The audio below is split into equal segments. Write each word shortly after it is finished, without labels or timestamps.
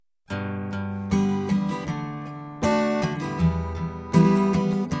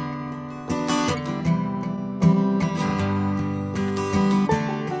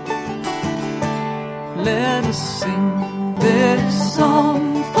us sing this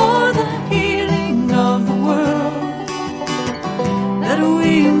song for the healing of the world, that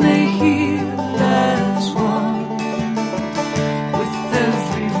we may heal as one. With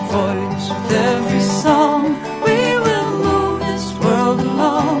every voice, with every song, we will move this world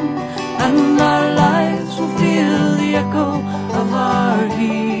along, and our lives will feel the echo of our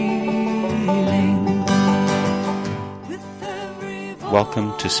healing.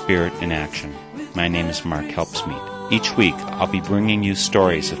 Welcome to Spirit in Action. My name is Mark Helpsmeet. Each week, I'll be bringing you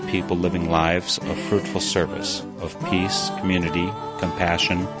stories of people living lives of fruitful service, of peace, community,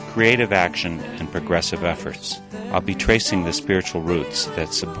 compassion, creative action, and progressive efforts. I'll be tracing the spiritual roots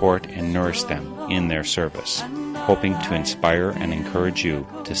that support and nourish them in their service, hoping to inspire and encourage you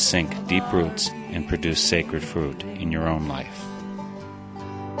to sink deep roots and produce sacred fruit in your own life.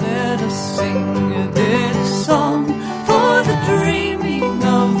 Let us sing this song for the dreaming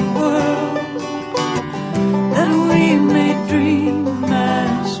of the world, that we may dream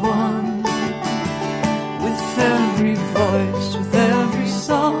as one. With every voice, with every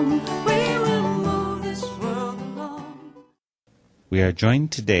song, we will move this world along. We are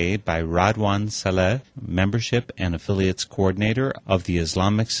joined today by Radwan Saleh, Membership and Affiliates Coordinator of the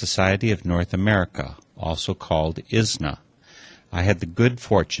Islamic Society of North America, also called ISNA. I had the good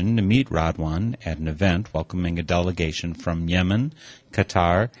fortune to meet Radwan at an event welcoming a delegation from Yemen,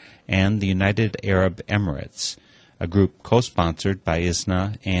 Qatar, and the United Arab Emirates, a group co-sponsored by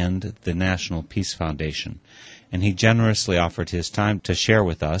ISNA and the National Peace Foundation, and he generously offered his time to share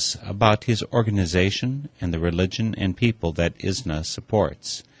with us about his organization and the religion and people that ISNA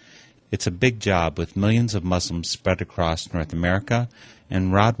supports. It's a big job with millions of Muslims spread across North America,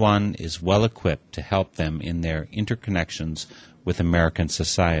 and Radwan is well equipped to help them in their interconnections with American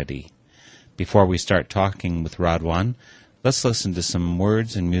society. Before we start talking with Radwan, let's listen to some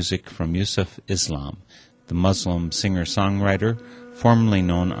words and music from Yusuf Islam, the Muslim singer-songwriter formerly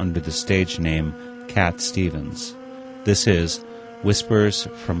known under the stage name Cat Stevens. This is Whispers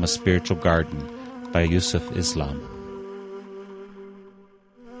from a Spiritual Garden by Yusuf Islam.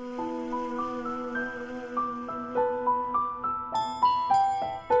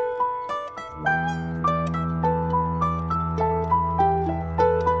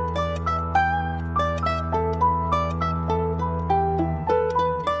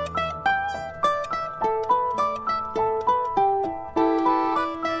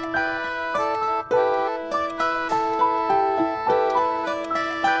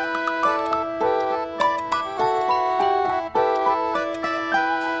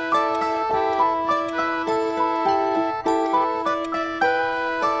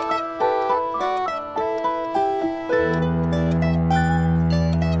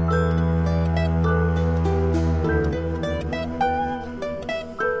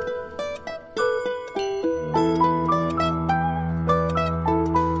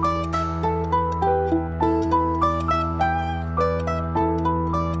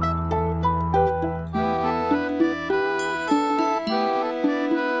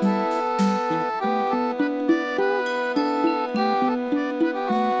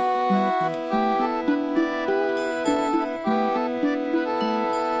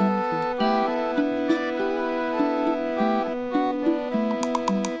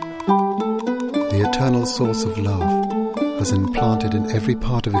 The eternal source of love has implanted in every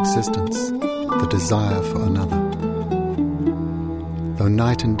part of existence the desire for another. Though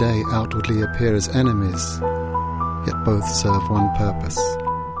night and day outwardly appear as enemies, yet both serve one purpose,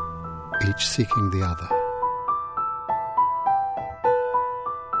 each seeking the other.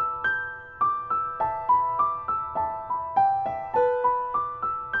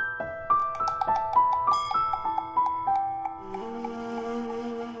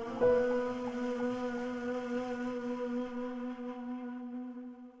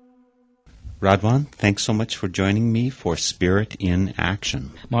 Radwan, thanks so much for joining me for Spirit in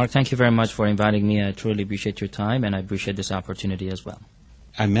Action. Mark, thank you very much for inviting me. I truly appreciate your time, and I appreciate this opportunity as well.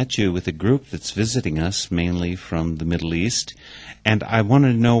 I met you with a group that's visiting us, mainly from the Middle East, and I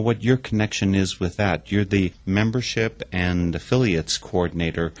wanted to know what your connection is with that. You're the Membership and Affiliates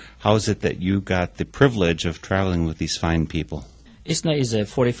Coordinator. How is it that you got the privilege of traveling with these fine people? ISNA is a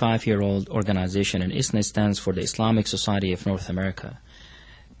 45-year-old organization, and ISNA stands for the Islamic Society of North America.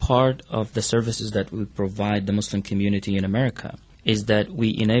 Part of the services that we provide the Muslim community in America is that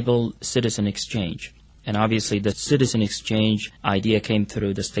we enable citizen exchange. And obviously the citizen exchange idea came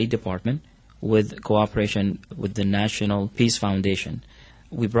through the State Department with cooperation with the National Peace Foundation.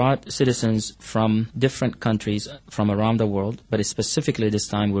 We brought citizens from different countries from around the world, but specifically this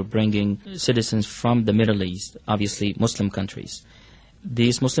time we're bringing citizens from the Middle East, obviously Muslim countries.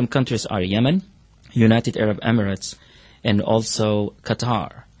 These Muslim countries are Yemen, United Arab Emirates, and also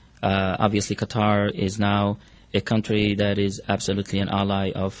Qatar. Obviously, Qatar is now a country that is absolutely an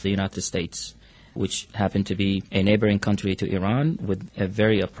ally of the United States, which happened to be a neighboring country to Iran with a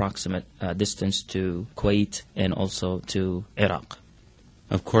very approximate distance to Kuwait and also to Iraq.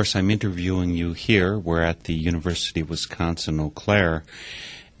 Of course, I'm interviewing you here. We're at the University of Wisconsin-Eau Claire.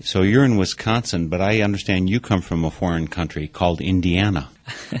 So you're in Wisconsin, but I understand you come from a foreign country called Indiana.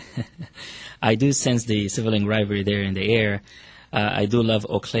 I do sense the sibling rivalry there in the air. I do love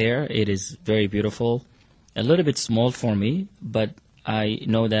Eau Claire. It is very beautiful. A little bit small for me, but I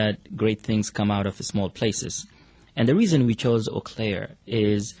know that great things come out of small places. And the reason we chose Eau Claire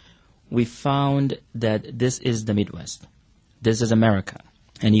is we found that this is the Midwest. This is America.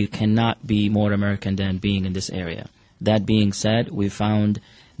 And you cannot be more American than being in this area. That being said, we found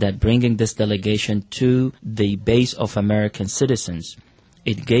that bringing this delegation to the base of American citizens,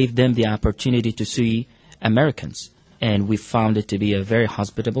 it gave them the opportunity to see Americans. And we found it to be a very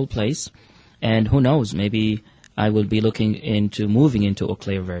hospitable place. And who knows, maybe I will be looking into moving into Eau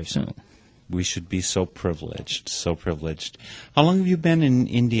Claire very soon. We should be so privileged, so privileged. How long have you been in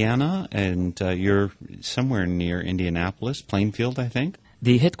Indiana? And you're somewhere near Indianapolis, Plainfield, I think?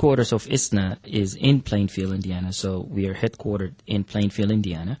 The headquarters of ISNA is in Plainfield, Indiana, so we are headquartered in Plainfield,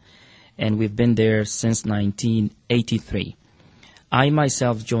 Indiana, and we've been there since 1983. I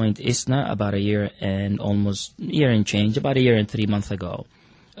myself joined ISNA about a year and change, about a year and 3 months ago.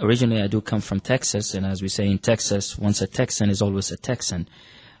 Originally, I do come from Texas, and as we say in Texas, once a Texan is always a Texan.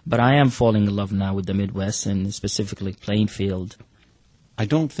 But I am falling in love now with the Midwest, and specifically Plainfield. I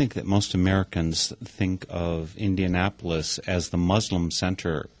don't think that most Americans think of Indianapolis as the Muslim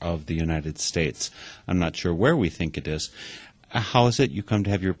center of the United States. I'm not sure where we think it is. How is it you come to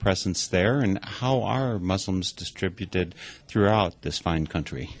have your presence there, and how are Muslims distributed throughout this fine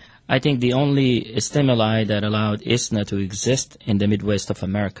country? I think the only stimuli that allowed ISNA to exist in the Midwest of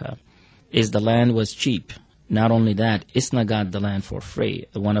America is the land was cheap. Not only that, ISNA got the land for free.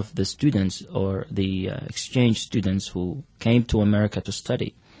 One of the students, or the exchange students who came to America to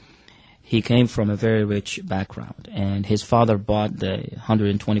study, he came from a very rich background, and his father bought the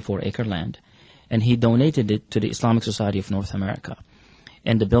 124-acre land, and he donated it to the Islamic Society of North America.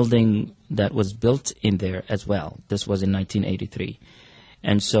 And the building that was built in there as well, this was in 1983.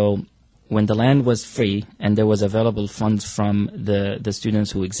 And so when the land was free and there was available funds from the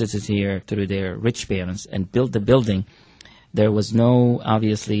students who existed here through their rich parents and built the building, there was no,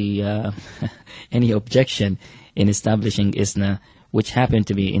 obviously, any objection in establishing ISNA, which happened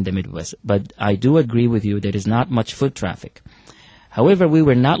to be in the Midwest. But I do agree with you, there is not much foot traffic. However, we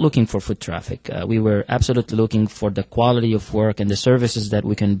were not looking for foot traffic. We were absolutely looking for the quality of work and the services that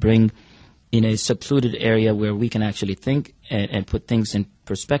we can bring in a secluded area where we can actually think and put things in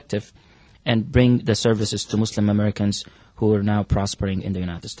perspective and bring the services to Muslim Americans who are now prospering in the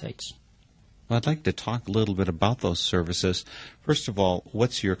United States. Well, I'd like to talk a little bit about those services. First of all,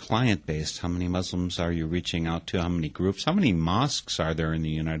 what's your client base? How many Muslims are you reaching out to? How many groups? How many mosques are there in the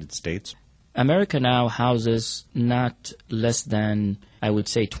United States? America now houses not less than, I would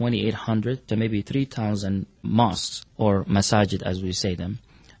say, 2,800 to maybe 3,000 mosques, or masajid as we say them.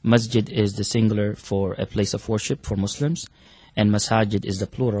 Masjid is the singular for a place of worship for Muslims, and masajid is the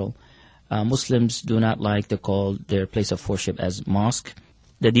plural. Muslims do not like to call their place of worship as mosque.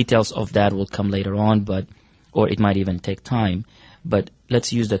 The details of that will come later on, or it might even take time. But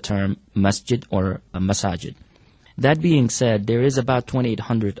let's use the term masjid or masajid. That being said, there is about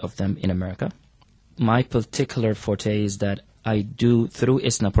 2,800 of them in America. My particular forte is that I do, through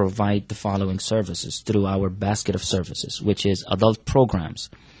ISNA, provide the following services through our basket of services, which is adult programs.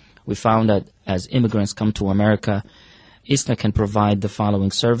 We found that as immigrants come to America, ISNA can provide the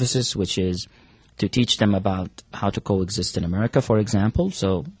following services, which is to teach them about how to coexist in America, for example.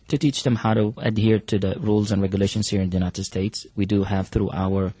 So to teach them how to adhere to the rules and regulations here in the United States. We do have, through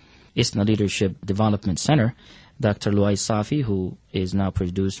our ISNA Leadership Development Center, Dr. Luay Safi, who is now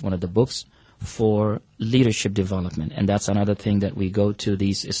produced one of the books for leadership development. And that's another thing, that we go to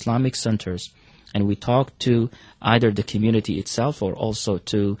these Islamic centers and we talk to either the community itself or also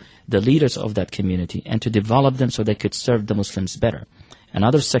to the leaders of that community, and to develop them so they could serve the Muslims better.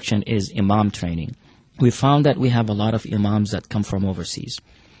 Another section is imam training. We found that we have a lot of imams that come from overseas.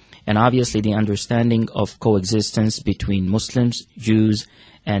 And obviously the understanding of coexistence between Muslims, Jews,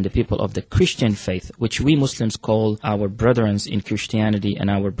 and the people of the Christian faith, which we Muslims call our brethren in Christianity and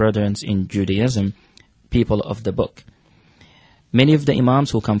our brethren in Judaism, people of the book. Many of the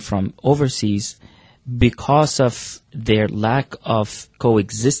imams who come from overseas, because of their lack of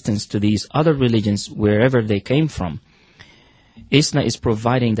coexistence to these other religions wherever they came from, ISNA is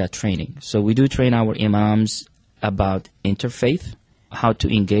providing that training. So we do train our imams about interfaith, how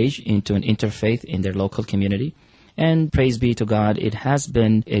to engage into an interfaith in their local community. And praise be to God, it has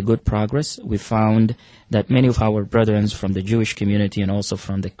been a good progress. We found that many of our brethren from the Jewish community and also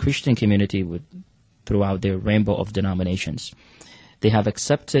from the Christian community throughout their rainbow of denominations, they have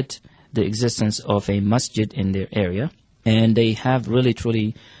accepted the existence of a masjid in their area, and they have really,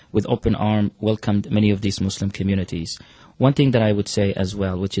 truly, with open arm, welcomed many of these Muslim communities. One thing that I would say as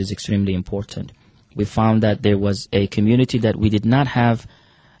well, which is extremely important, we found that there was a community that we did not have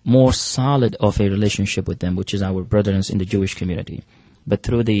more solid of a relationship with them, which is our brethren in the Jewish community. But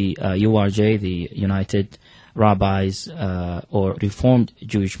through the URJ, the United Rabbis or Reformed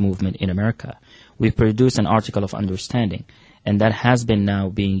Jewish Movement in America, we produced an article of understanding, and that has been now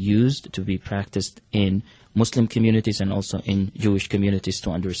being used to be practiced in Muslim communities and also in Jewish communities to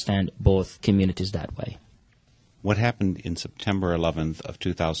understand both communities that way. What happened in September 11th of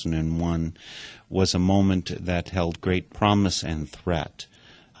 2001 was a moment that held great promise and threat.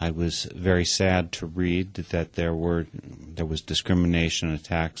 I was very sad to read that there was discrimination and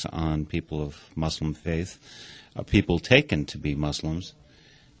attacks on people of Muslim faith, people taken to be Muslims,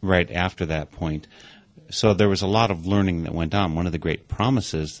 right after that point. So there was a lot of learning that went on. One of the great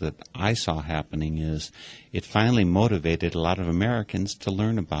promises that I saw happening is it finally motivated a lot of Americans to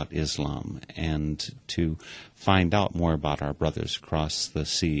learn about Islam and to find out more about our brothers across the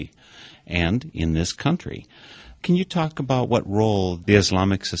sea and in this country. Can you talk about what role the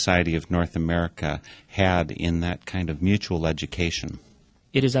Islamic Society of North America had in that kind of mutual education?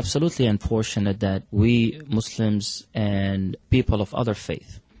 It is absolutely unfortunate that we Muslims and people of other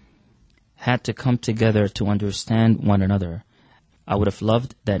faith had to come together to understand one another. I would have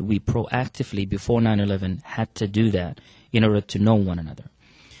loved that we proactively, before 9/11, had to do that in order to know one another.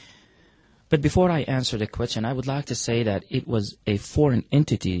 But before I answer the question, I would like to say that it was a foreign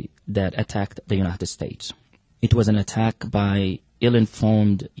entity that attacked the United States. It was an attack by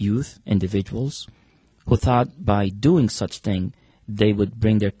ill-informed youth, individuals, who thought by doing such thing, they would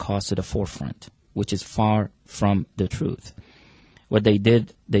bring their cause to the forefront, which is far from the truth. What they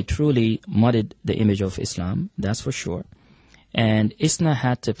did, they truly muddied the image of Islam, that's for sure. And ISNA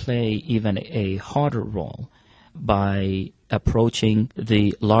had to play even a harder role by approaching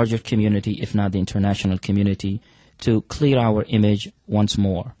the larger community, if not the international community, to clear our image once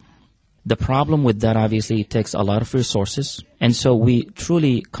more. The problem with that, obviously, it takes a lot of resources, and so we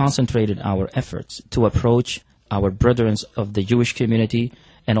truly concentrated our efforts to approach our brethren of the Jewish community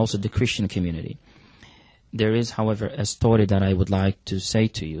and also the Christian community. There is, however, a story that I would like to say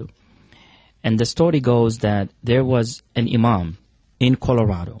to you. And the story goes that there was an imam in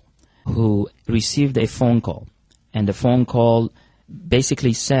Colorado who received a phone call. And the phone call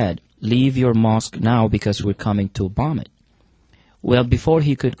basically said, "Leave your mosque now because we're coming to bomb it." Well, before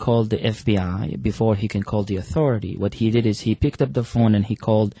he could call the FBI, before he can call the authority, what he did is he picked up the phone and he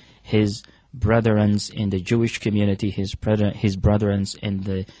called his brethren in the Jewish community, his brethren in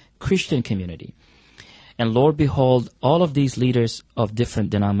the Christian community. And Lord behold, all of these leaders of different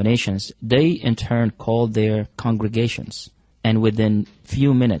denominations, they in turn called their congregations. And within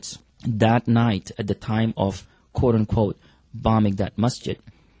few minutes, that night, at the time of quote-unquote bombing that masjid,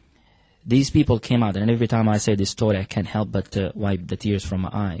 these people came out. And every time I say this story, I can't help but to wipe the tears from my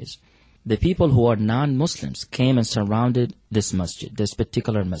eyes. The people who are non-Muslims came and surrounded this masjid, this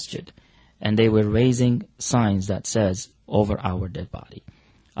particular masjid. And they were raising signs that says, "Over our dead body."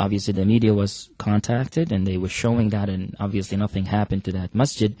 Obviously, the media was contacted, and they were showing that, and obviously nothing happened to that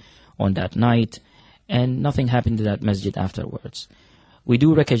masjid on that night, and nothing happened to that masjid afterwards. We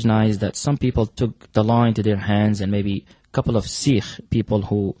do recognize that some people took the law into their hands, and maybe a couple of Sikh people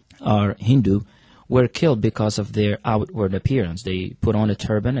who are Hindu were killed because of their outward appearance. They put on a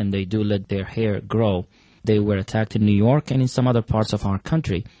turban, and they do let their hair grow. They were attacked in New York and in some other parts of our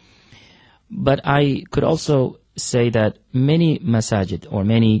country. But I could also say that many masajid or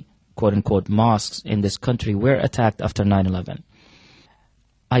many quote-unquote mosques in this country were attacked after 9/11.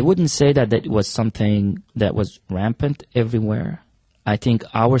 I wouldn't say that it was something that was rampant everywhere. I think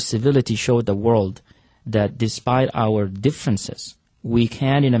our civility showed the world that despite our differences, we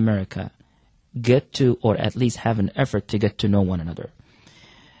can in America get to, or at least have an effort to get to know one another.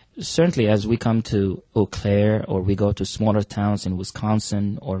 Certainly as we come to Eau Claire or we go to smaller towns in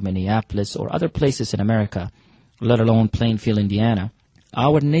Wisconsin or Minneapolis or other places in America, let alone Plainfield, Indiana,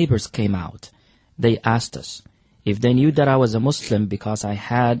 our neighbors came out. They asked us if they knew that I was a Muslim because I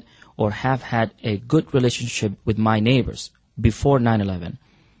had or have had a good relationship with my neighbors before 9/11.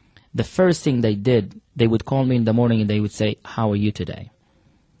 The first thing they did, they would call me in the morning and they would say, "How are you today?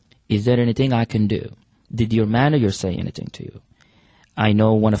 Is there anything I can do? Did your manager say anything to you? I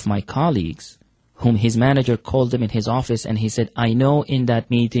know one of my colleagues whom his manager called him in his office and he said, I know in that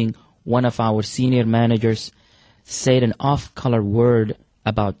meeting one of our senior managers said an off-color word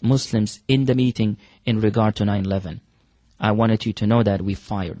about Muslims in the meeting in regard to 9/11. I wanted you to know that we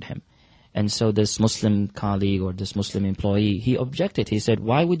fired him. And so this Muslim colleague or this Muslim employee, he objected. He said,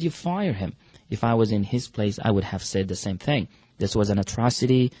 why would you fire him? If I was in his place, I would have said the same thing. This was an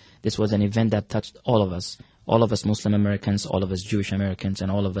atrocity. This was an event that touched all of us Muslim Americans, all of us Jewish Americans,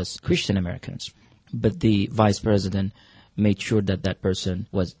 and all of us Christian Americans. But the vice president made sure that that person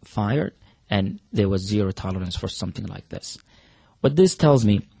was fired, and there was zero tolerance for something like this. What this tells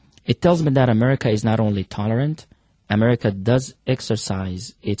me, it tells me that America is not only tolerant, America does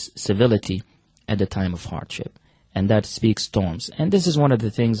exercise its civility at the time of hardship, and that speaks storms. And this is one of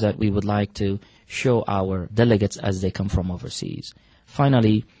the things that we would like to show our delegates as they come from overseas.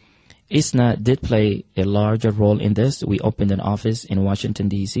 Finally, ISNA did play a larger role in this. We opened an office in Washington,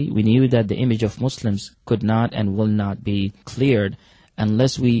 D.C. We knew that the image of Muslims could not and will not be cleared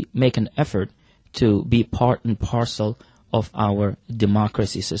unless we make an effort to be part and parcel of our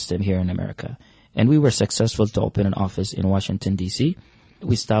democracy system here in America. And we were successful to open an office in Washington, D.C.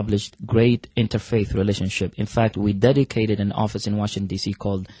 We established great interfaith relationship. In fact, we dedicated an office in Washington, D.C.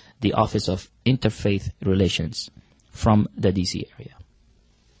 called the Office of Interfaith Relations from the D.C. area.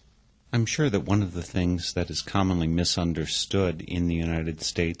 I'm sure that one of the things that is commonly misunderstood in the United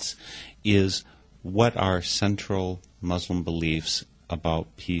States is what are central Muslim beliefs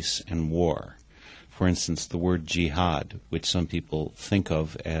about peace and war. For instance, the word jihad, which some people think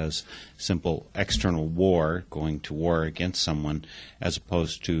of as simple external war, going to war against someone, as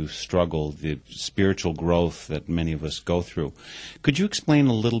opposed to struggle, the spiritual growth that many of us go through. Could you explain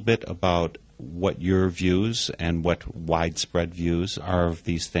a little bit about what your views and what widespread views are of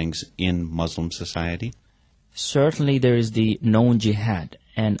these things in Muslim society? Certainly there is the known jihad,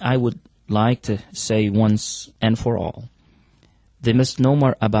 and I would like to say once and for all, the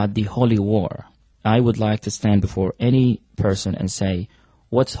misnomer about the holy war. I would like to stand before any person and say,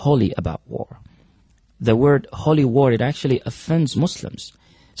 what's holy about war? The word holy war, it actually offends Muslims.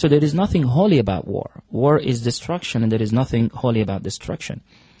 So there is nothing holy about war. War is destruction, and there is nothing holy about destruction.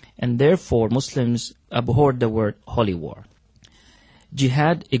 And therefore, Muslims abhor the word holy war.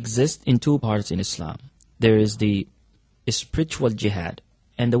 Jihad exists in two parts in Islam. There is the spiritual jihad.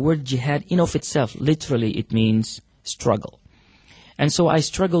 And the word jihad in of itself, literally, it means struggle. And so I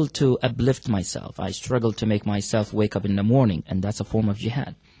struggle to uplift myself. I struggle to make myself wake up in the morning, and that's a form of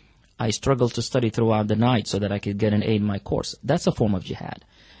jihad. I struggle to study throughout the night so that I could get an A in my course. That's a form of jihad.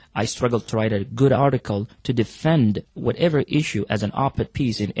 I struggle to write a good article to defend whatever issue as an op-ed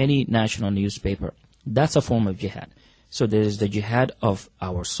piece in any national newspaper. That's a form of jihad. So there is the jihad of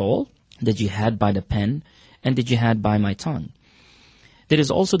our soul, the jihad by the pen, and the jihad by my tongue. There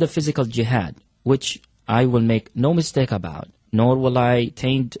is also the physical jihad, which I will make no mistake about, nor will I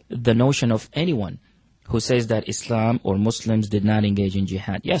taint the notion of anyone who says that Islam or Muslims did not engage in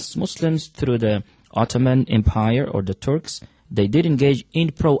jihad. Yes, Muslims through the Ottoman Empire or the Turks, they did engage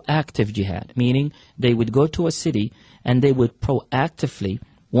in proactive jihad, meaning they would go to a city and they would proactively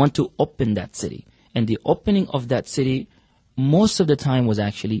want to open that city. And the opening of that city most of the time was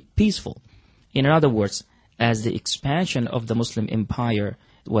actually peaceful. In other words, as the expansion of the Muslim empire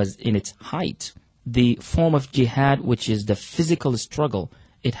was in its height, the form of jihad, which is the physical struggle,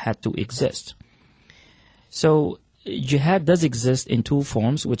 it had to exist. So jihad does exist in two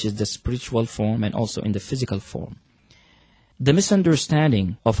forms, which is the spiritual form and also in the physical form. The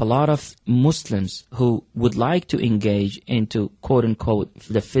misunderstanding of a lot of Muslims who would like to engage into quote-unquote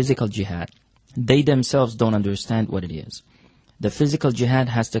the physical jihad, they themselves don't understand what it is. The physical jihad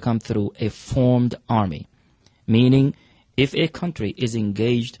has to come through a formed army, meaning if a country is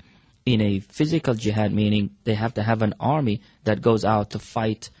engaged in a physical jihad, meaning they have to have an army that goes out to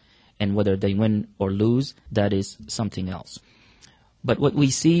fight, and whether they win or lose, that is something else. But what we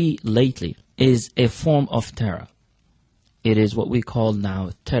see lately is a form of terror. It is what we call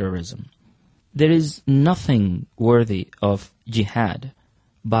now terrorism. There is nothing worthy of jihad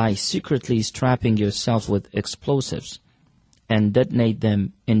by secretly strapping yourself with explosives and detonate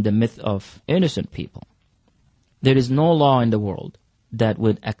them in the midst of innocent people. There is no law in the world that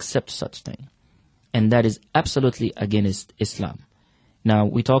would accept such thing. And that is absolutely against Islam. Now,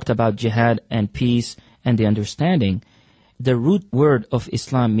 we talked about jihad and peace and the understanding. The root word of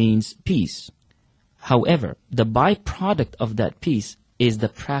Islam means peace. However, the byproduct of that peace is the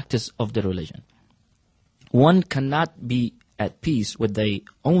practice of the religion. One cannot be at peace with their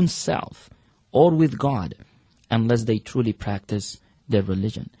own self or with God unless they truly practice their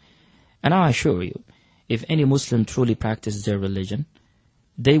religion. And I assure you, if any Muslim truly practices their religion,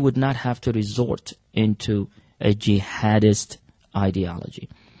 they would not have to resort into a jihadist ideology.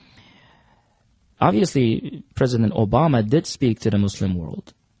 Obviously, President Obama did speak to the Muslim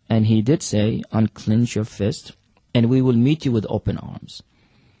world, and he did say, unclench your fist, and we will meet you with open arms.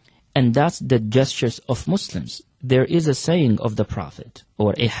 And that's the gestures of Muslims. There is a saying of the Prophet,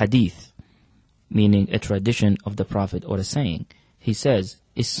 or a hadith, meaning a tradition of the Prophet, or a saying. He says,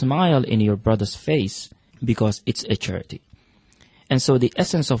 smile in your brother's face because it's a charity. And so the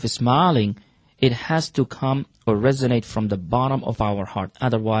essence of smiling, it has to come or resonate from the bottom of our heart.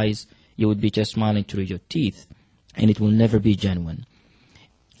 Otherwise, you would be just smiling through your teeth, and it will never be genuine.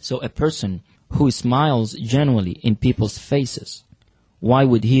 So a person who smiles genuinely in people's faces, why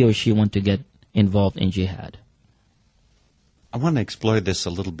would he or she want to get involved in jihad? I want to explore this a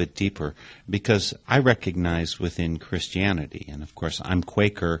little bit deeper because I recognize within Christianity, and of course I'm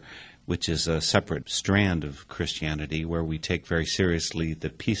Quaker, which is a separate strand of Christianity where we take very seriously the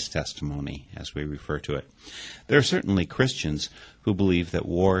peace testimony, as we refer to it. There are certainly Christians who believe that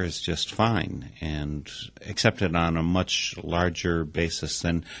war is just fine and accept it on a much larger basis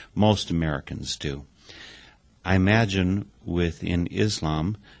than most Americans do. I imagine within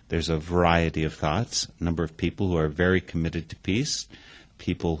Islam there's a variety of thoughts, a number of people who are very committed to peace,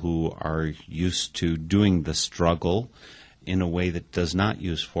 people who are used to doing the struggle in a way that does not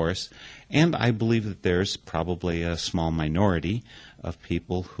use force, and I believe that there's probably a small minority of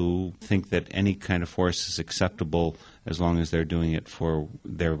people who think that any kind of force is acceptable as long as they're doing it for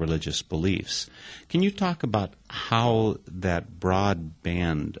their religious beliefs. Can you talk about how that broad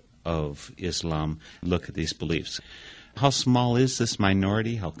band of Islam look at these beliefs? How small is this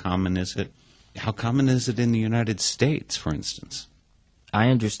minority? How common is it? How common is it in the United States, for instance? I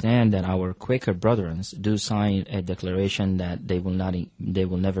understand that our Quaker brethren do sign a declaration that they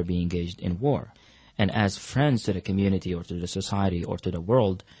will never be engaged in war. And as friends to the community or to the society or to the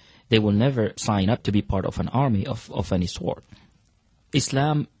world, they will never sign up to be part of an army of any sort.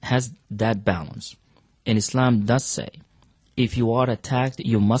 Islam has that balance. And Islam does say, if you are attacked,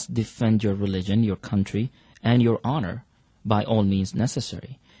 you must defend your religion, your country, and your honor by all means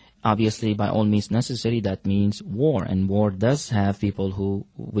necessary. Obviously, by all means necessary, that means war, and war does have people who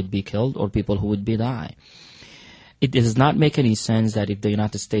would be killed or people who would die. It does not make any sense that if the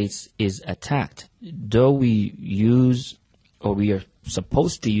United States is attacked, though we use, or we are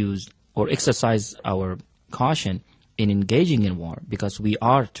supposed to use, or exercise our caution in engaging in war, because we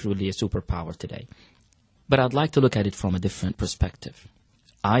are truly a superpower today. But I'd like to look at it from a different perspective.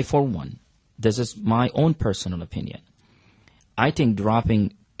 I, for one, this is my own personal opinion, I think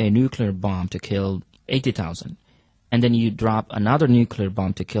dropping a nuclear bomb to kill 80,000, and then you drop another nuclear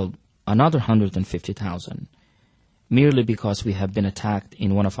bomb to kill another 150,000, merely because we have been attacked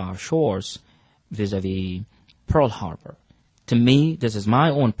in one of our shores vis-a-vis Pearl Harbor. To me, this is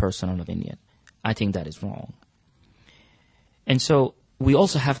my own personal opinion. I think that is wrong. And so we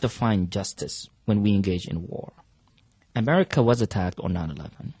also have to find justice when we engage in war. America was attacked on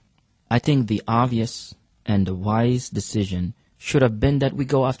 9/11. I think the obvious and the wise decision should have been that we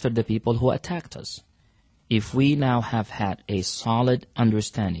go after the people who attacked us. If we now have had a solid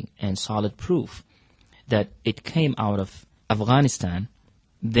understanding and solid proof that it came out of Afghanistan,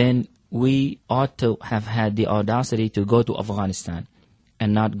 then we ought to have had the audacity to go to Afghanistan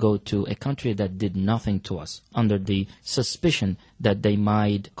and not go to a country that did nothing to us under the suspicion that they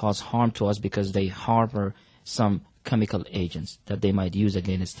might cause harm to us because they harbor some chemical agents that they might use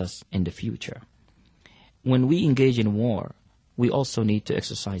against us in the future. When we engage in war, we also need to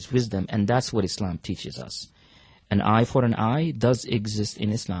exercise wisdom, and that's what Islam teaches us. An eye for an eye does exist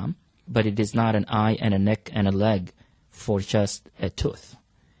in Islam, but it is not an eye and a neck and a leg for just a tooth.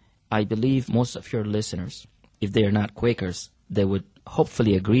 I believe most of your listeners, if they are not Quakers, they would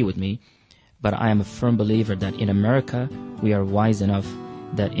hopefully agree with me, but I am a firm believer that in America, we are wise enough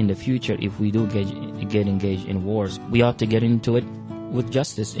that in the future, if we do get engaged in wars, we ought to get into it with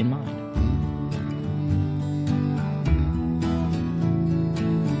justice in mind.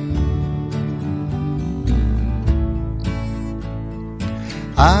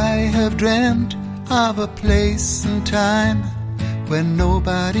 I have dreamt of a place and time when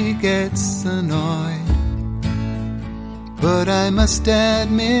nobody gets annoyed, but I must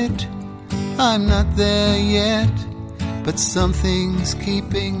admit I'm not there yet, but something's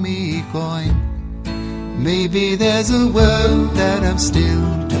keeping me going. Maybe there's a world that I'm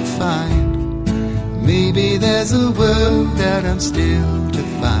still to find. Maybe there's a world that I'm still to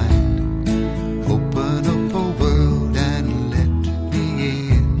find. Open up a world and let me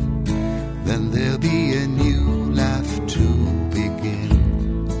in, then there'll be a new life to begin.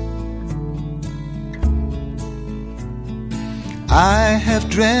 I have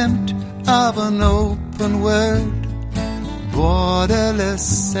dreamt of an open world,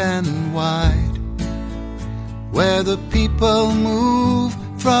 borderless and wide, where the people move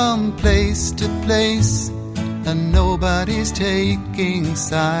from place to place and nobody's taking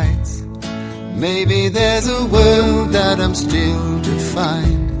sides. Maybe there's a world that I'm still to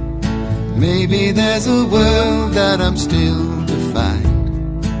find. Maybe there's a world that I'm still to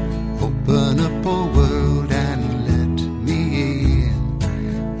find. Open up a world and let me in,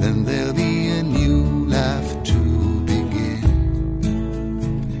 then there'll be a new life to begin.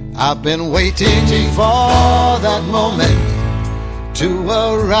 I've been waiting for that moment to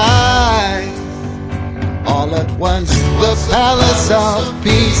arrive. All at once the palace of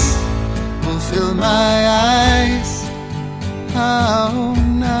peace will fill my eyes. How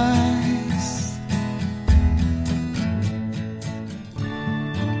nice.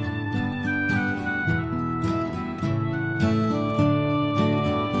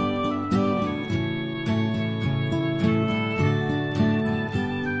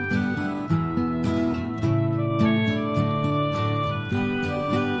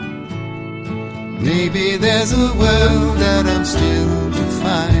 Maybe there's a world that I'm still to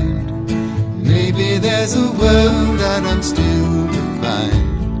find. Maybe there's a world that I'm still to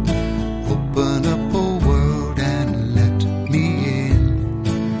find. Open up a world and let me in,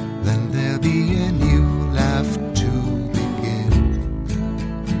 then there'll be a new life to begin.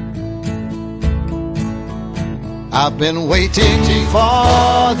 I've been waiting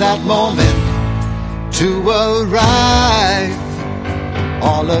for that moment to arrive.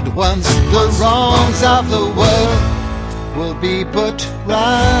 All at once the wrongs of the world will be put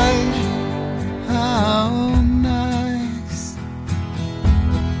right. How nice.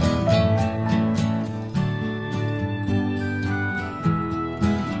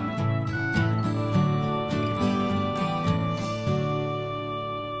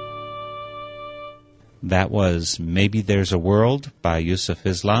 That was Maybe There's a World by Yusuf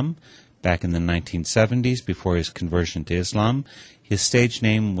Islam back in the 1970s before his conversion to Islam. His stage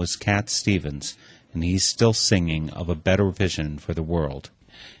name was Cat Stevens, and he's still singing of a better vision for the world.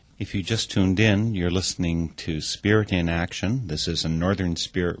 If you just tuned in, you're listening to Spirit in Action. This is a Northern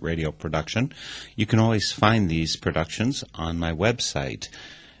Spirit Radio production. You can always find these productions on my website,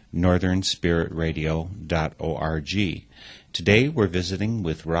 northernspiritradio.org. Today we're visiting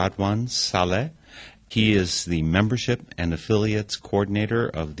with Radwan Saleh. He is the Membership and Affiliates Coordinator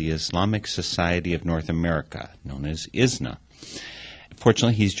of the Islamic Society of North America, known as ISNA.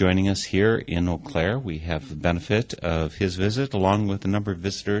 Fortunately, he's joining us here in Eau Claire. We have the benefit of his visit, along with a number of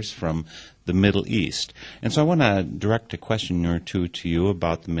visitors from the Middle East. And so I want to direct a question or two to you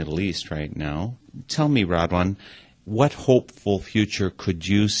about the Middle East right now. Tell me, Radwan, what hopeful future could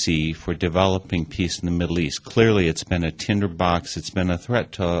you see for developing peace in the Middle East? Clearly, it's been a tinderbox. It's been a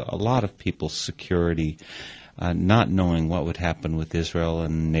threat to a lot of people's security, not knowing what would happen with Israel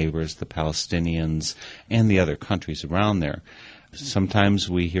and neighbors, the Palestinians, and the other countries around there. Sometimes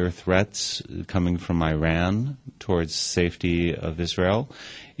we hear threats coming from Iran towards safety of Israel.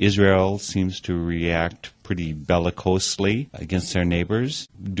 Israel seems to react pretty bellicosely against their neighbors,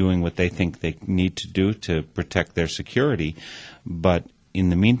 doing what they think they need to do to protect their security, but in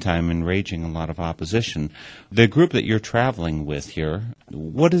the meantime enraging a lot of opposition. The group that you're traveling with here,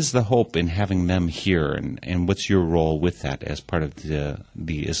 what is the hope in having them here, and what's your role with that as part of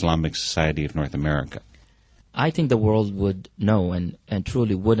the Islamic Society of North America? I think the world would know and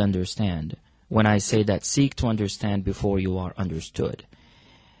truly would understand when I say that seek to understand before you are understood.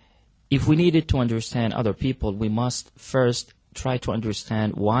 If we needed to understand other people, we must first try to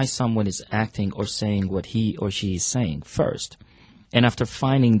understand why someone is acting or saying what he or she is saying first. And after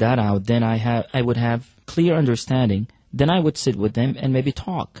finding that out, then I would have clear understanding. Then I would sit with them and maybe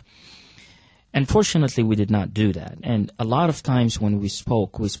talk. Unfortunately, we did not do that. And a lot of times when we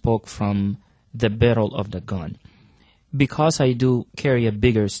spoke from the barrel of the gun. Because I do carry a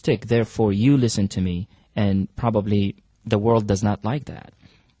bigger stick, therefore you listen to me, and probably the world does not like that.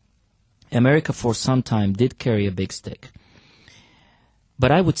 America for some time did carry a big stick.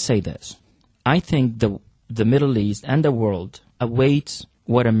 But I would say this. I think the Middle East and the world awaits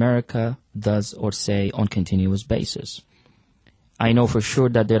what America does or say on continuous basis. I know for sure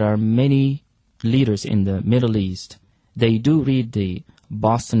that there are many leaders in the Middle East. They do read the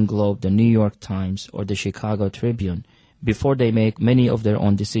Boston Globe, the New York Times, or the Chicago Tribune before they make many of their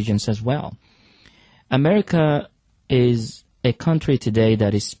own decisions as well. America is a country today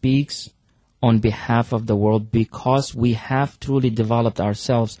that speaks on behalf of the world because we have truly developed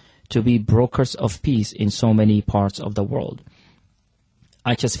ourselves to be brokers of peace in so many parts of the world.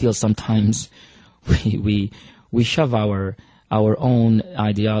 I just feel sometimes we shove our our own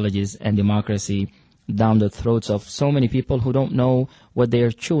ideologies and democracy down the throats of so many people who don't know what they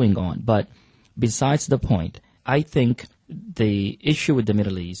are chewing on. But besides the point, I think the issue with the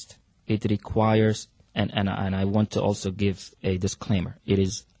Middle East, it requires, and I want to also give a disclaimer, it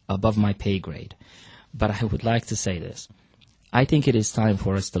is above my pay grade. But I would like to say this. I think it is time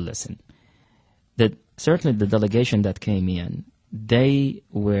for us to listen. That certainly the delegation that came in, they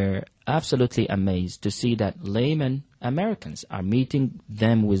were absolutely amazed to see that layman Americans are meeting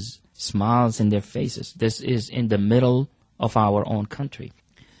them with smiles in their faces. This is in the middle of our own country.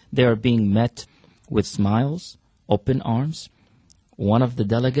 They are being met with smiles, open arms. One of the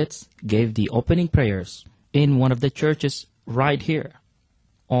delegates gave the opening prayers in one of the churches right here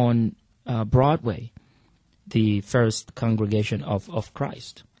on Broadway, the First Congregation of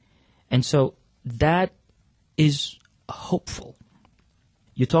Christ. And so that is hopeful.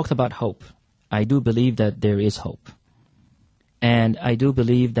 You talked about hope. I do believe that there is hope. And I do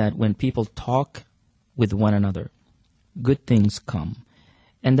believe that when people talk with one another, good things come.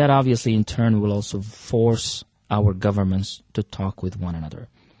 And that obviously in turn will also force our governments to talk with one another.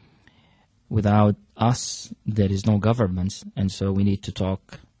 Without us, there is no governments, and so we need to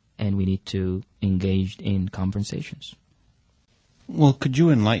talk and we need to engage in conversations. Well, could you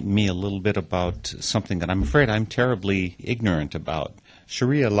enlighten me a little bit about something that I'm afraid I'm terribly ignorant about?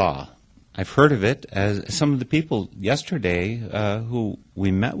 Sharia law. I've heard of it as some of the people yesterday who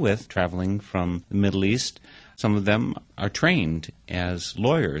we met with traveling from the Middle East, some of them are trained as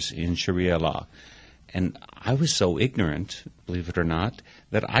lawyers in Sharia law. And I was so ignorant, believe it or not,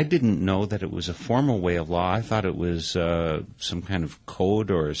 that I didn't know that it was a formal way of law. I thought it was some kind of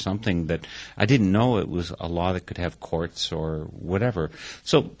code or something that I didn't know it was a law that could have courts or whatever.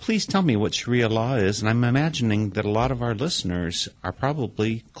 So please tell me what Sharia law is, and I'm imagining that a lot of our listeners are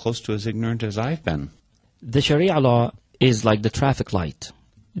probably close to as ignorant as I've been. The Sharia law is like the traffic light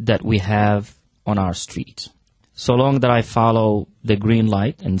that we have on our street. So long that I follow the green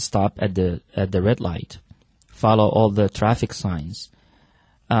light and stop at the red light, follow all the traffic signs,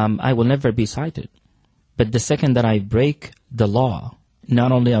 I will never be cited. But the second that I break the law,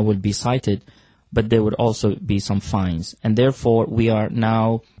 not only I will be cited, but there would also be some fines. And therefore, we are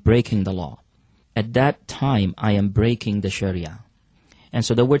now breaking the law. At that time, I am breaking the Sharia. And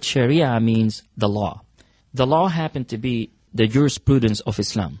so the word Sharia means the law. The law happened to be the jurisprudence of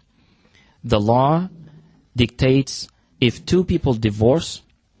Islam. The law dictates if two people divorce,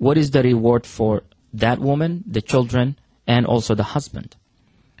 what is the reward for that woman, the children, and also the husband?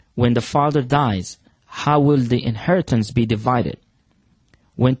 When the father dies, how will the inheritance be divided?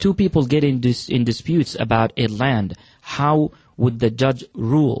 When two people get in disputes about a land, how would the judge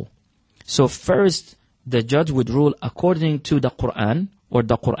rule? So first, the judge would rule according to the Quran or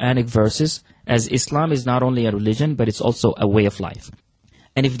the Quranic verses, as Islam is not only a religion, but it's also a way of life.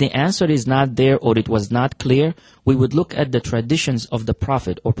 And if the answer is not there or it was not clear, we would look at the traditions of the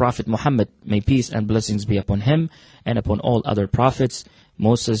Prophet or Prophet Muhammad, may peace and blessings be upon him and upon all other prophets,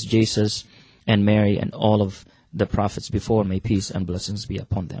 Moses, Jesus, and Mary, and all of the prophets before, may peace and blessings be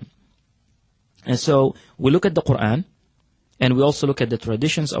upon them. And so we look at the Quran, and we also look at the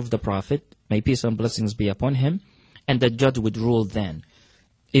traditions of the Prophet, may peace and blessings be upon him, and the judge would rule then.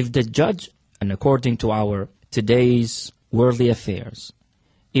 If the judge, and according to our today's worldly affairs,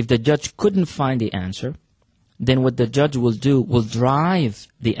 if the judge couldn't find the answer, then what the judge will do will drive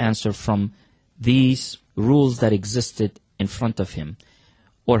the answer from these rules that existed in front of him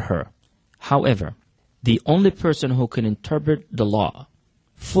or her. However, the only person who can interpret the law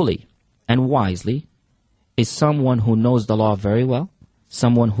fully and wisely is someone who knows the law very well,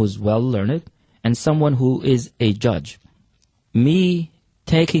 someone who's well learned, and someone who is a judge. Me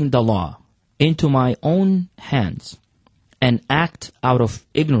taking the law into my own hands and act out of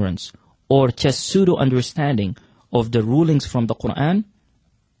ignorance or just pseudo-understanding of the rulings from the Quran,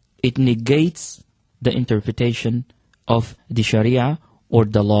 it negates the interpretation of the Sharia or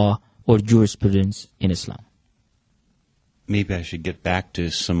the law or jurisprudence in Islam. Maybe I should get back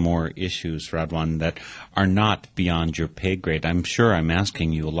to some more issues, Radwan, that are not beyond your pay grade. I'm sure I'm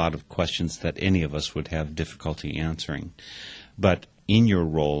asking you a lot of questions that any of us would have difficulty answering. But in your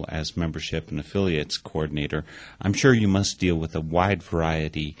role as membership and affiliates coordinator, I'm sure you must deal with a wide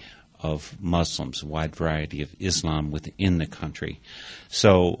variety of Muslims, a wide variety of Islam within the country.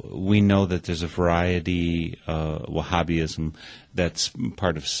 So we know that there's a variety, Wahhabism, that's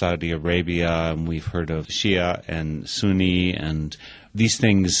part of Saudi Arabia, and we've heard of Shia and Sunni, and these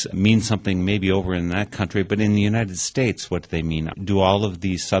things mean something maybe over in that country, but in the United States, what do they mean? Do all of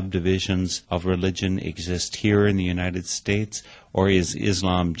these subdivisions of religion exist here in the United States, or is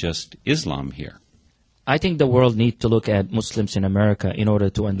Islam just Islam here? I think the world needs to look at Muslims in America in order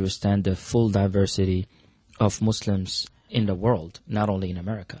to understand the full diversity of Muslims in the world, not only in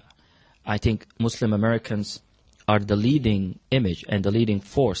America. I think Muslim Americans are the leading image and the leading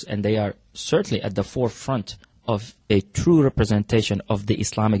force, and they are certainly at the forefront of a true representation of the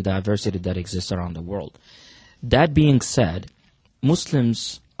Islamic diversity that exists around the world. That being said,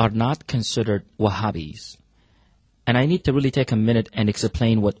 Muslims are not considered Wahhabis. And I need to really take a minute and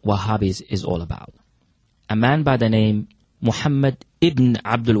explain what Wahhabis is all about. A man by the name Muhammad ibn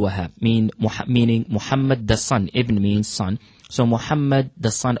Abdul Wahhab, meaning Muhammad the son. Ibn means son. So Muhammad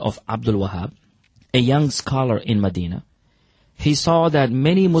the son of Abdul Wahhab, a young scholar in Medina, he saw that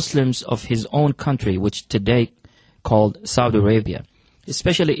many Muslims of his own country, which today called Saudi Arabia,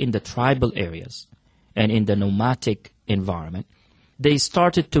 especially in the tribal areas and in the nomadic environment, they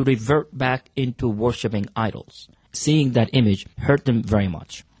started to revert back into worshipping idols. Seeing that image hurt them very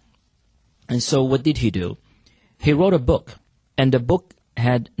much. And so what did he do? He wrote a book, and the book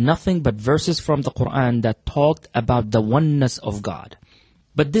had nothing but verses from the Quran that talked about the oneness of God.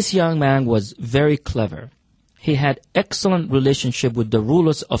 But this young man was very clever. He had excellent relationship with the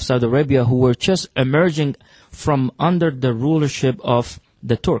rulers of Saudi Arabia who were just emerging from under the rulership of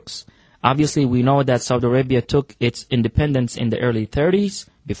the Turks. Obviously, we know that Saudi Arabia took its independence in the early 30s,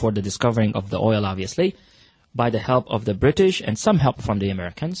 before the discovering of the oil, obviously, by the help of the British and some help from the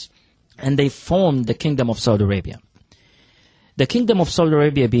Americans. And they formed the Kingdom of Saudi Arabia. The Kingdom of Saudi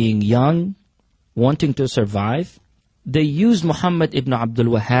Arabia, being young, wanting to survive, they used Muhammad ibn Abdul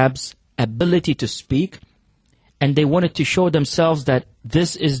Wahhab's ability to speak, and they wanted to show themselves that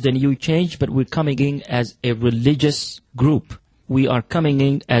this is the new change, but we're coming in as a religious group. We are coming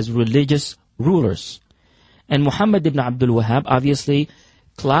in as religious rulers. And Muhammad ibn Abdul Wahhab obviously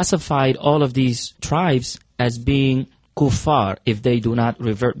classified all of these tribes as being kuffar if they do not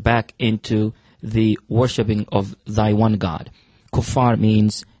revert back into the worshipping of thy one God. Kuffar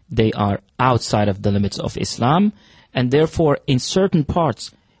means they are outside of the limits of Islam, and therefore in certain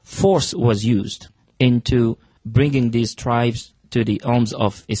parts force was used into bringing these tribes to the arms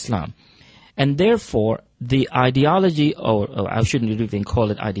of Islam. And therefore the ideology, or I shouldn't even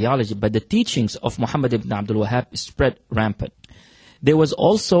call it ideology, but the teachings of Muhammad ibn Abdul Wahhab spread rampant. There was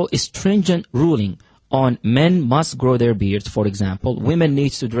also a stringent ruling on men must grow their beards, for example. Women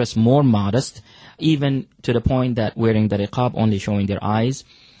needs to dress more modest, even to the point that wearing the riqab only showing their eyes.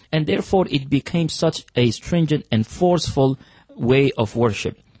 And therefore it became such a stringent and forceful way of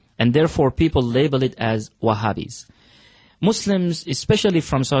worship. And therefore people label it as Wahhabis. Muslims, especially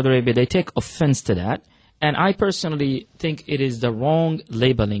from Saudi Arabia, they take offense to that. And I personally think it is the wrong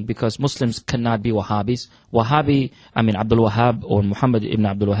labeling, because Muslims cannot be Wahhabis. Abdul Wahhab, or Muhammad ibn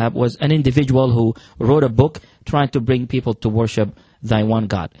Abdul Wahhab, was an individual who wrote a book trying to bring people to worship thy one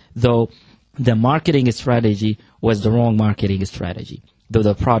God. Though the marketing strategy was the wrong marketing strategy, though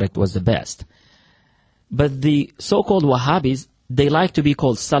the product was the best. But the so-called Wahhabis, they like to be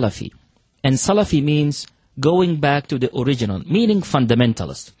called Salafi. And Salafi means going back to the original, meaning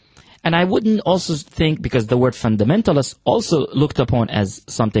fundamentalist. And I wouldn't also think, because the word fundamentalist also looked upon as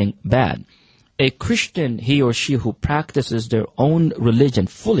something bad. A Christian, he or she who practices their own religion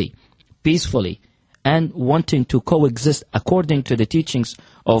fully, peacefully, and wanting to coexist according to the teachings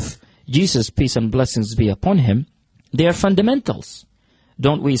of Jesus, peace and blessings be upon him, they are fundamentals.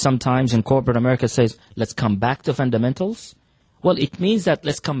 Don't we sometimes in corporate America say, let's come back to fundamentals? Well, it means that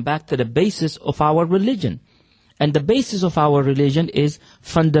let's come back to the basis of our religion. And the basis of our religion is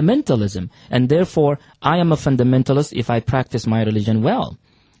fundamentalism. And therefore, I am a fundamentalist if I practice my religion well.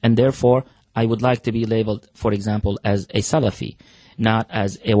 And therefore, I would like to be labeled, for example, as a Salafi, not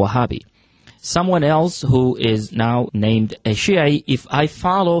as a Wahhabi. Someone else who is now named a Shi'i, if I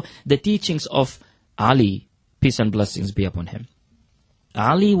follow the teachings of Ali, peace and blessings be upon him.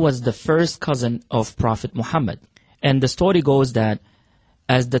 Ali was the first cousin of Prophet Muhammad. And the story goes that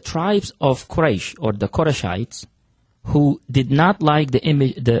as the tribes of Quraysh, or the Qurayshites, who did not like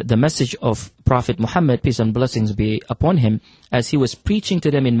the message of Prophet Muhammad, peace and blessings be upon him, as he was preaching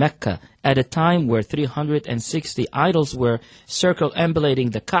to them in Mecca at a time where 360 idols were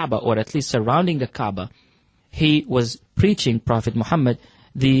circumambulating the Kaaba, or at least surrounding the Kaaba, he was preaching, Prophet Muhammad,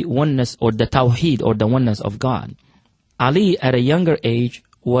 the oneness, or the Tawheed, or the oneness of God. Ali, at a younger age,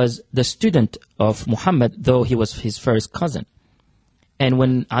 was the student of Muhammad, though he was his first cousin. And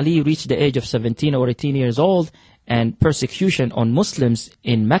when Ali reached the age of 17 or 18 years old, and persecution on Muslims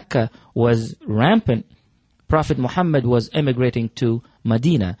in Mecca was rampant, Prophet Muhammad was emigrating to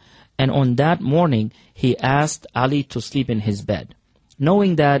Medina. And on that morning, he asked Ali to sleep in his bed.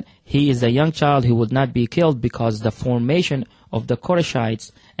 knowing that he is a young child who would not be killed, because the formation of the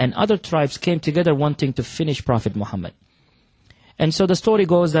Qurayshites and other tribes came together wanting to finish Prophet Muhammad. And so the story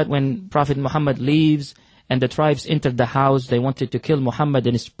goes that when Prophet Muhammad leaves and the tribes entered the house, they wanted to kill Muhammad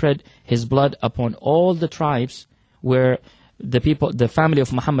and spread his blood upon all the tribes, where the family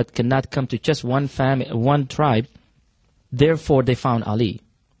of Muhammad cannot come to just one tribe. Therefore, they found Ali.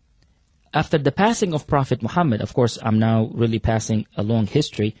 After the passing of Prophet Muhammad, of course, I'm now really passing a long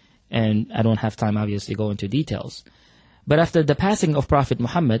history, and I don't have time, obviously, to go into details. But after the passing of Prophet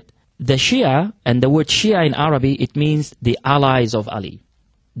Muhammad, the Shia, and the word Shia in Arabic, it means the allies of Ali.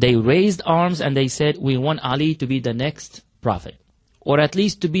 They raised arms and they said, we want Ali to be the next prophet, or at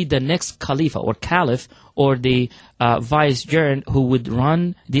least to be the next Khalifa or Caliph, or the vicegerent who would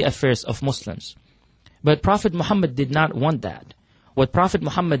run the affairs of Muslims. But Prophet Muhammad did not want that. What Prophet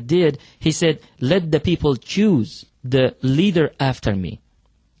Muhammad did, he said, let the people choose the leader after me.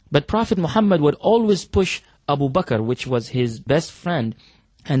 But Prophet Muhammad would always push Abu Bakr, which was his best friend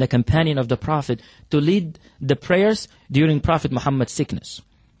and a companion of the Prophet, to lead the prayers during Prophet Muhammad's sickness.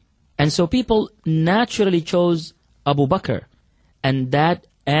 And so people naturally chose Abu Bakr, and that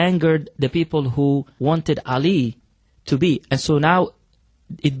angered the people who wanted Ali to be. And so now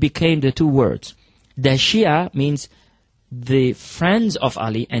it became the two words. The Shia means the friends of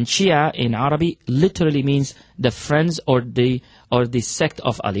Ali, and Shia in Arabic literally means the friends or the sect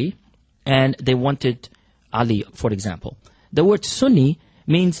of Ali, and they wanted Ali, for example. The word Sunni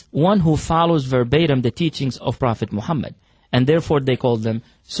means one who follows verbatim the teachings of Prophet Muhammad, and therefore they called them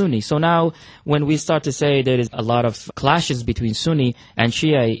Sunni. So now when we start to say there is a lot of clashes between Sunni and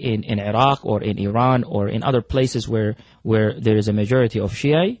Shia in Iraq or in Iran or in other places where there is a majority of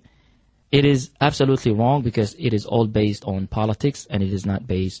Shia, it is absolutely wrong, because it is all based on politics and it is not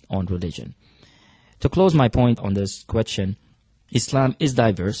based on religion. To close my point on this question, Islam is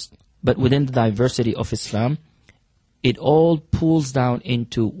diverse, but within the diversity of Islam, it all pulls down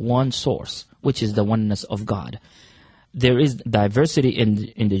into one source, which is the oneness of God. There is diversity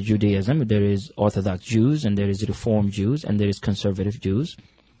in the Judaism. There is Orthodox Jews, and there is Reform Jews, and there is conservative Jews.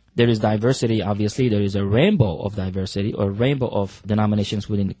 There is diversity, obviously. There is a rainbow of diversity, or rainbow of denominations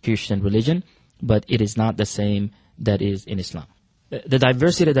within the Christian religion, but it is not the same that is in Islam. The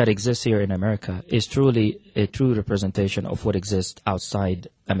diversity that exists here in America is truly a true representation of what exists outside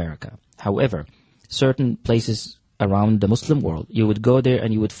America. However, certain places around the Muslim world, you would go there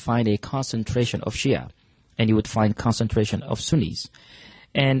and you would find a concentration of Shia, and you would find concentration of Sunnis.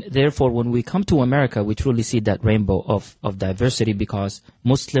 And therefore, when we come to America, we truly see that rainbow of diversity, because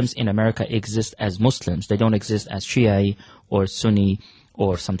Muslims in America exist as Muslims. They don't exist as Shia or Sunni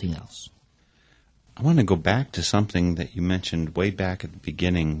or something else. I want to go back to something that you mentioned way back at the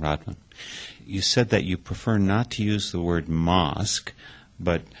beginning, Radwan. You said that you prefer not to use the word mosque,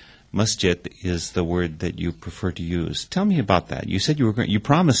 but masjid is the word that you prefer to use. Tell me about that. You said you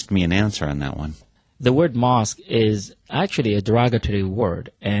promised me an answer on that one. The word mosque is actually a derogatory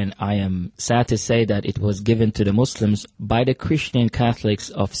word, and I am sad to say that it was given to the Muslims by the Christian Catholics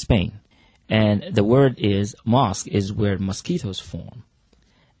of Spain. And the word is, mosque is where mosquitoes form.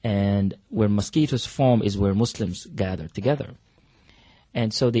 And where mosquitoes form is where Muslims gather together.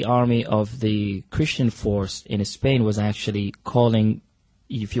 And so the army of the Christian force in Spain was actually calling,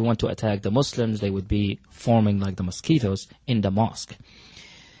 if you want to attack the Muslims, they would be forming like the mosquitoes in the mosque.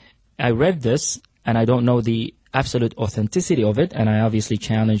 I read this, and I don't know the absolute authenticity of it, and I obviously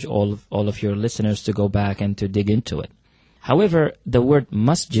challenge all of your listeners to go back and to dig into it. However, the word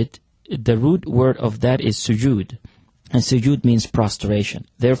masjid, the root word of that is sujud, and sujud means prostration.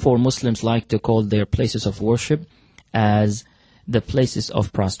 Therefore, Muslims like to call their places of worship as the places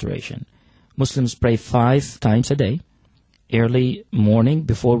of prostration. Muslims pray 5 times a day. Early morning,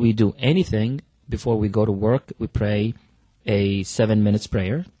 before we do anything, before we go to work, we pray a 7 minutes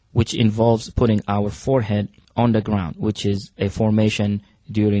prayer, which involves putting our forehead on the ground, which is a formation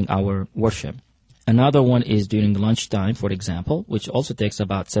during our worship. Another one is during lunchtime, for example, which also takes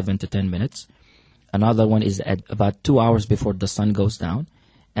about 7 to 10 minutes. Another one is at about 2 hours before the sun goes down.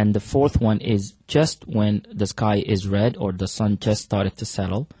 And the fourth one is just when the sky is red or the sun just started to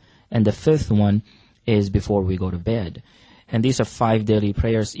settle. And the fifth one is before we go to bed. And these are 5 daily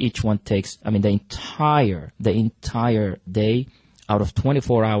prayers. Each one takes, the entire day. Out of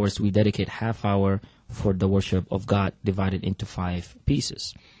 24 hours, we dedicate half hour for the worship of God, divided into 5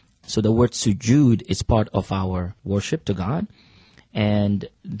 pieces. So the word sujud is part of our worship to God. And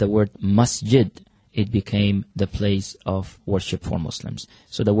the word masjid, it became the place of worship for Muslims.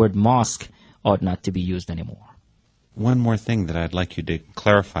 So the word mosque ought not to be used anymore. One more thing that I'd like you to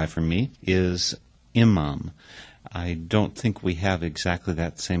clarify for me is imam. I don't think we have exactly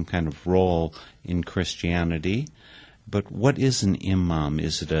that same kind of role in Christianity. But what is an imam?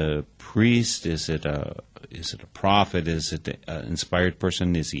 Is it a priest? Is it a prophet? Is it an inspired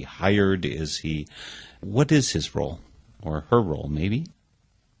person? Is he hired? What is his role? Or her role, maybe?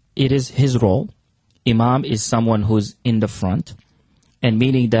 It is his role. Imam is someone who's in the front, and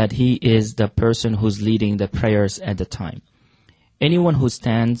meaning that he is the person who's leading the prayers at the time. Anyone who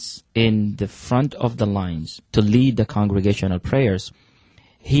stands in the front of the lines to lead the congregational prayers,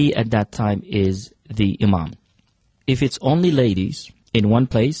 he at that time is the imam. If it's only ladies in one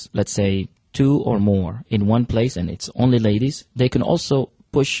place, let's say 2 or more in one place, and it's only ladies, they can also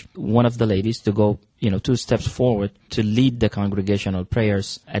push one of the ladies to go 2 steps forward to lead the congregational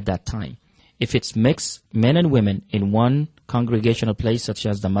prayers at that time. If it's mixed, men and women in one congregational place such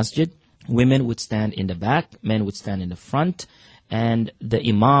as the masjid, women would stand in the back, men would stand in the front, and the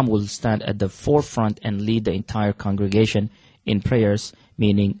imam will stand at the forefront and lead the entire congregation in prayers,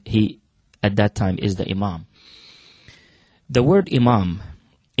 meaning he at that time is the imam. The word imam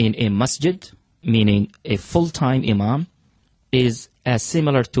in a masjid, meaning a full-time imam, is as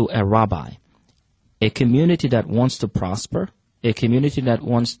similar to a rabbi. A community that wants to prosper, a community that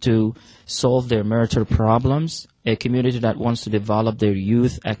wants to solve their marital problems, a community that wants to develop their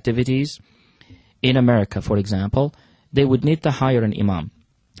youth activities. In America, for example, they would need to hire an imam.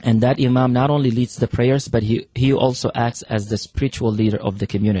 And that imam not only leads the prayers, but he also acts as the spiritual leader of the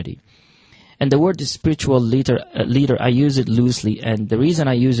community. And the word spiritual leader, I use it loosely. And the reason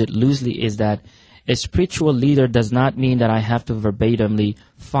I use it loosely is that a spiritual leader does not mean that I have to verbatimly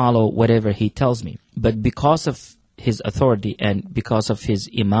follow whatever he tells me. But because of his authority and because of his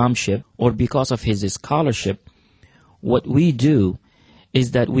imamship or because of his scholarship, what we do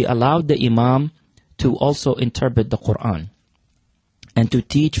is that we allow the imam to also interpret the Quran and to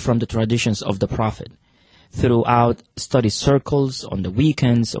teach from the traditions of the Prophet throughout study circles on the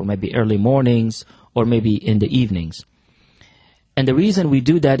weekends or maybe early mornings or maybe in the evenings. And the reason we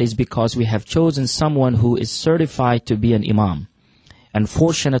do that is because we have chosen someone who is certified to be an imam.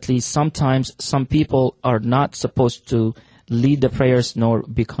 Unfortunately, sometimes some people are not supposed to lead the prayers nor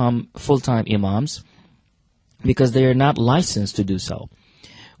become full-time imams because they are not licensed to do so.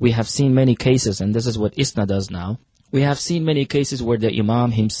 We have seen many cases, and this is what ISNA does now. We have seen many cases where the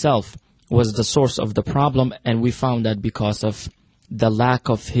imam himself was the source of the problem, and we found that because of the lack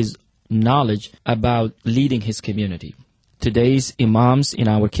of his knowledge about leading his community. Today's imams in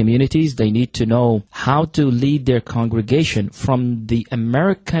our communities, they need to know how to lead their congregation from the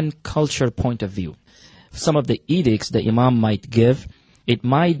American culture point of view. Some of the edicts the imam might give, it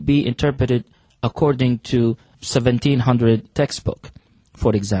might be interpreted according to 1700 textbook,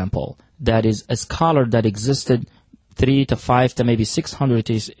 for example. That is a scholar that existed 3 to 5 to maybe 600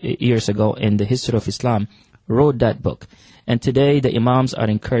 years ago in the history of Islam wrote that book. And today the imams are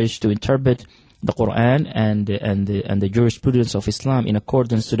encouraged to interpret the Quran and the jurisprudence of Islam in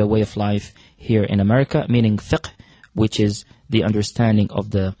accordance to the way of life here in America, meaning fiqh, which is the understanding of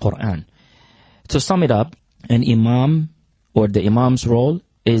the Quran. To sum it up, an imam or the imam's role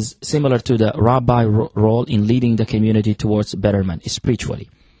is similar to the rabbi role in leading the community towards betterment spiritually.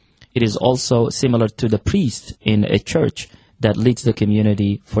 It is also similar to the priest in a church that leads the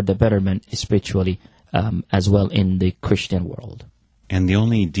community for the betterment spiritually as well in the Christian world. And the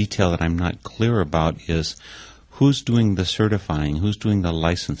only detail that I'm not clear about is who's doing the certifying, who's doing the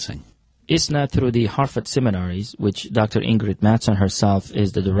licensing? ISNA through the Harvard seminaries, which Dr. Ingrid Mattson herself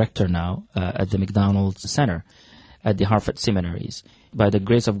is the director now at the McDonald's Center at the Harvard seminaries. By the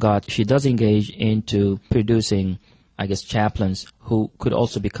grace of God, she does engage into producing, chaplains who could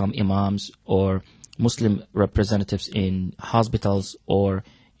also become imams or Muslim representatives in hospitals or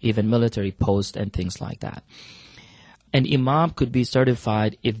even military posts and things like that. An imam could be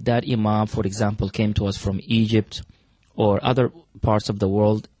certified if that imam, for example, came to us from Egypt or other parts of the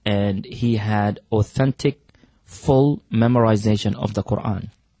world and he had authentic, full memorization of the Quran.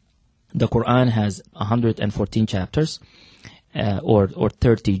 The Quran has 114 chapters or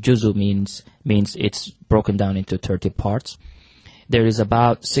 30. Juzu means it's broken down into 30 parts. There is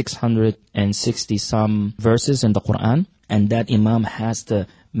about 660 some verses in the Quran, and that imam has to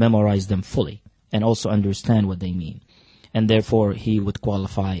memorize them fully and also understand what they mean. And therefore, he would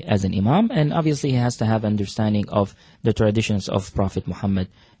qualify as an imam. And obviously, he has to have understanding of the traditions of Prophet Muhammad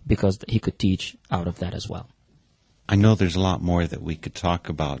because he could teach out of that as well. I know there's a lot more that we could talk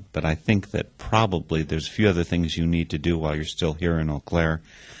about, but I think that probably there's a few other things you need to do while you're still here in Eau Claire.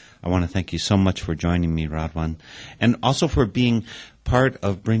 I want to thank you so much for joining me, Radwan, and also for being part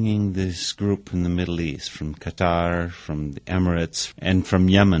of bringing this group from the Middle East, from Qatar, from the Emirates, and from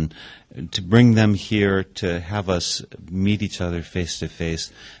Yemen, to bring them here to have us meet each other face to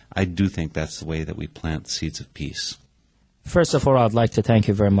face. I do think that's the way that we plant seeds of peace. First of all, I'd like to thank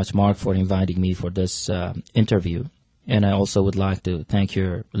you very much, Mark, for inviting me for this interview. And I also would like to thank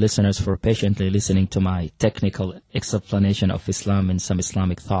your listeners for patiently listening to my technical explanation of Islam and some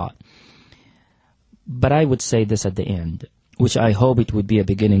Islamic thought. But I would say this at the end, which I hope it would be a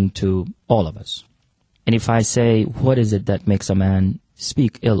beginning to all of us. And if I say, what is it that makes a man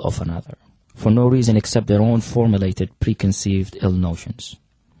speak ill of another? For no reason except their own formulated, preconceived ill notions.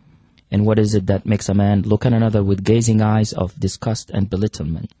 And what is it that makes a man look at another with gazing eyes of disgust and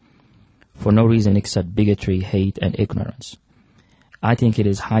belittlement? For no reason except bigotry, hate, and ignorance. I think it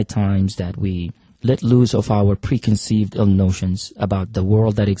is high times that we let loose of our preconceived ill notions about the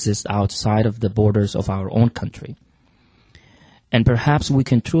world that exists outside of the borders of our own country. And perhaps we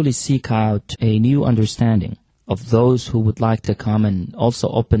can truly seek out a new understanding of those who would like to come and also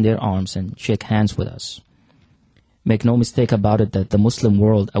open their arms and shake hands with us. Make no mistake about it that the Muslim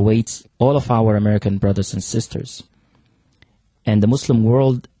world awaits all of our American brothers and sisters. And the Muslim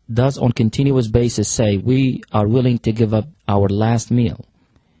world does on continuous basis say, we are willing to give up our last meal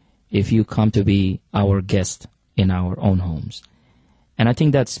if you come to be our guest in our own homes. And I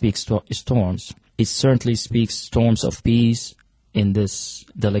think that speaks storms. It certainly speaks storms of peace in this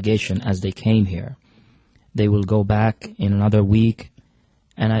delegation as they came here. They will go back in another week,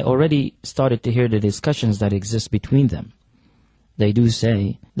 and I already started to hear the discussions that exist between them. They do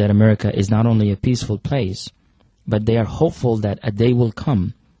say that America is not only a peaceful place, but they are hopeful that a day will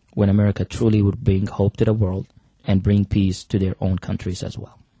come when America truly would bring hope to the world and bring peace to their own countries as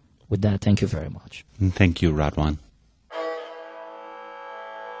well. With that, thank you very much. And thank you, Radwan.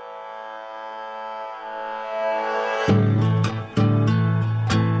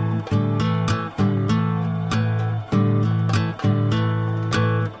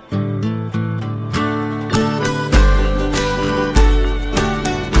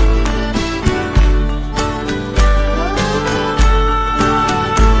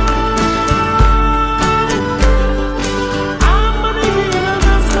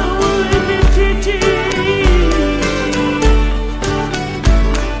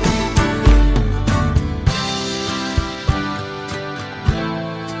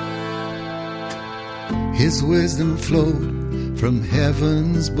 His wisdom flowed from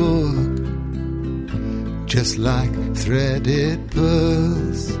heaven's book, just like threaded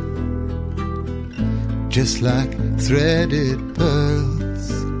pearls, just like threaded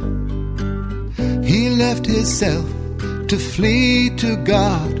pearls. He left himself to flee to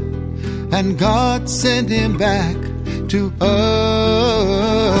God, and God sent him back to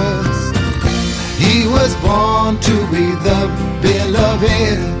earth. He was born to be the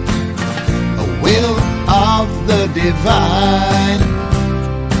beloved, a will of the divine.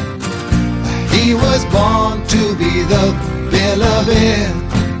 He was born to be the beloved.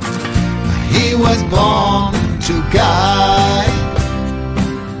 He was born to guide.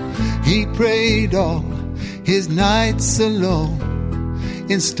 He prayed all his nights alone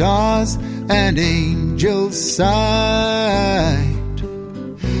in stars and angels' sight.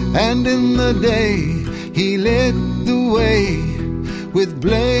 And in the day he led the way with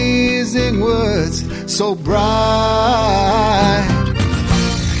blazing words so bright.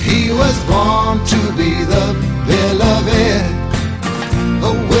 He was born to be the beloved,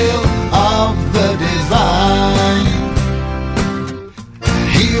 a will of the divine.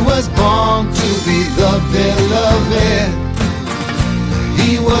 He was born to be the beloved.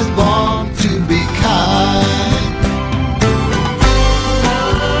 He was born to be kind.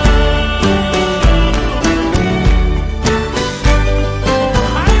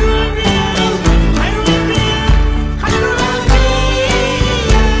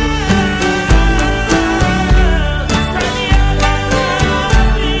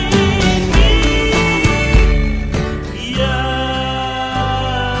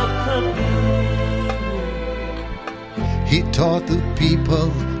 He taught the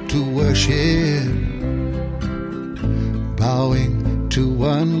people to worship, bowing to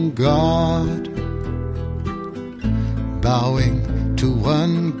one God, bowing to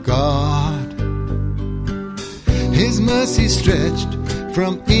one God. His mercy stretched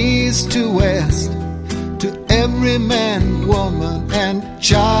from east to west, to every man, woman, and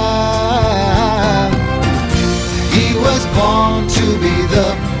child. He was born to be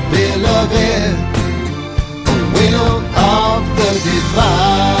the beloved, a will of the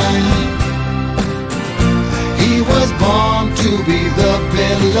divine. He was born to be the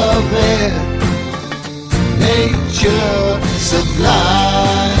beloved. beloved, nature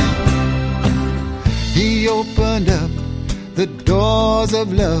sublime. He opened up the doors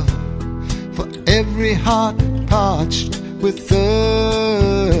of love for every heart parched with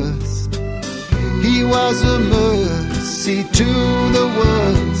thirst. He was a mercy to the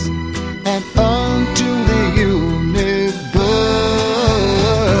worlds and unto the universe.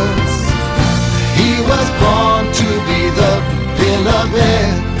 He was born to be the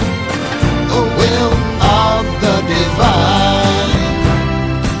beloved, the will of the divine.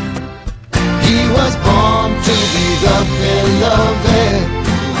 He was born to be the beloved.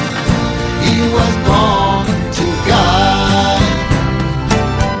 He was born to guide.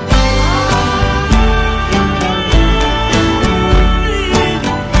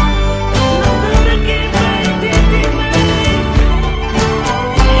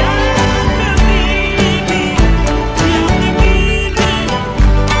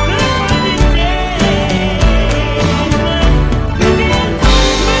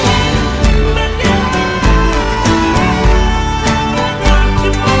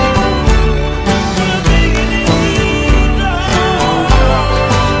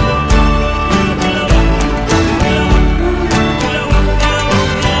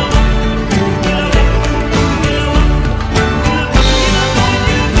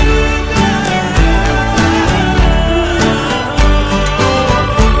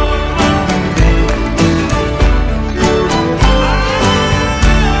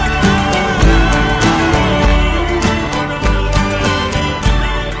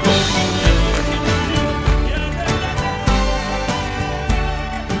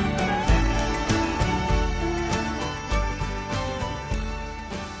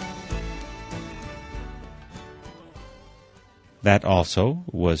 That also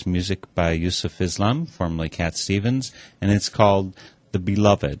was music by Yusuf Islam, formerly Cat Stevens, and it's called The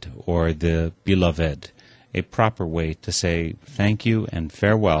Beloved, or The Beloved, a proper way to say thank you and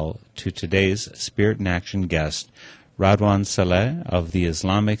farewell to today's Spirit in Action guest, Radwan Saleh of the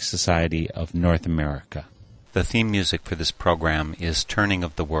Islamic Society of North America. The theme music for this program is Turning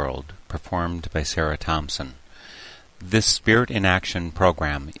of the World, performed by Sarah Thompson. This Spirit in Action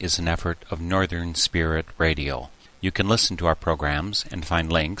program is an effort of Northern Spirit Radio. You can listen to our programs and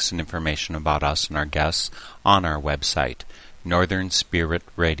find links and information about us and our guests on our website,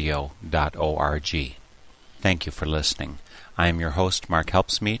 northernspiritradio.org. Thank you for listening. I am your host, Mark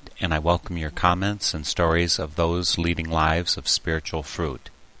Helpsmeet, and I welcome your comments and stories of those leading lives of spiritual fruit.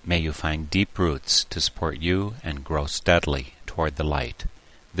 May you find deep roots to support you and grow steadily toward the light.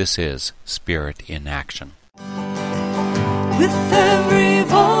 This is Spirit in Action. With every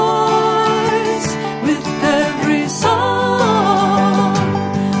voice